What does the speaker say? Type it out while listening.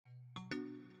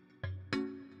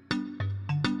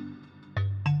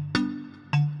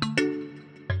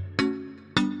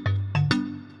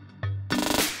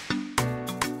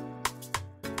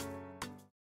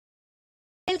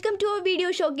to a video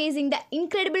showcasing the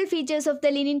incredible features of the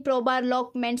Li-Ning Pro Bar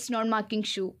Lock men's non-marking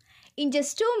shoe. In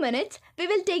just 2 minutes, we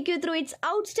will take you through its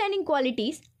outstanding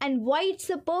qualities and why it's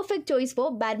the perfect choice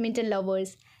for badminton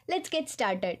lovers. Let's get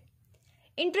started.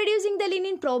 Introducing the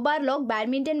Li-Ning Pro Bar Lock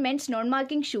badminton men's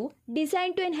non-marking shoe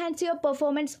designed to enhance your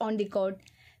performance on the court.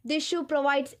 This shoe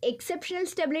provides exceptional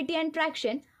stability and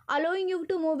traction, allowing you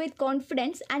to move with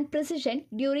confidence and precision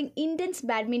during intense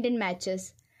badminton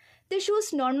matches. The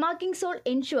shoe's non-marking sole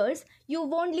ensures you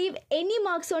won't leave any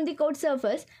marks on the court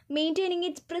surface, maintaining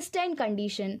its pristine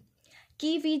condition.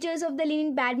 Key features of the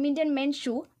Li-Ning Badminton men's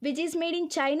shoe, which is made in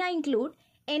China, include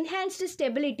enhanced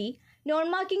stability,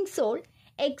 non-marking sole,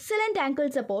 excellent ankle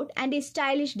support, and a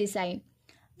stylish design.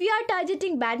 We are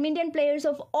targeting badminton players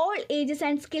of all ages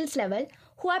and skills level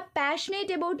who are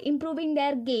passionate about improving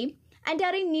their game and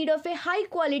are in need of a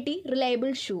high-quality,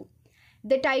 reliable shoe.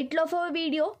 The title of our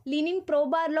video, Li-Ning Pro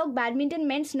Bar Lock Badminton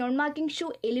Men's Non-Marking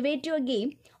Shoe Elevate Your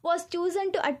Game, was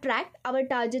chosen to attract our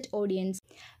target audience.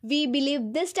 We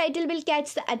believe this title will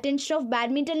catch the attention of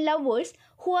badminton lovers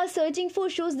who are searching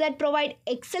for shoes that provide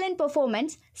excellent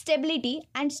performance, stability,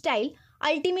 and style,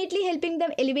 ultimately helping them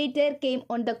elevate their game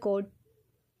on the court.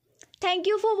 Thank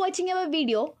you for watching our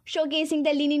video showcasing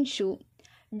the Li-Ning shoe.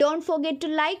 Don't forget to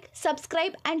like,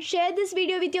 subscribe, and share this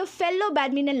video with your fellow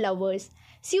badminton lovers.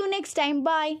 See you next time.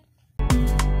 Bye.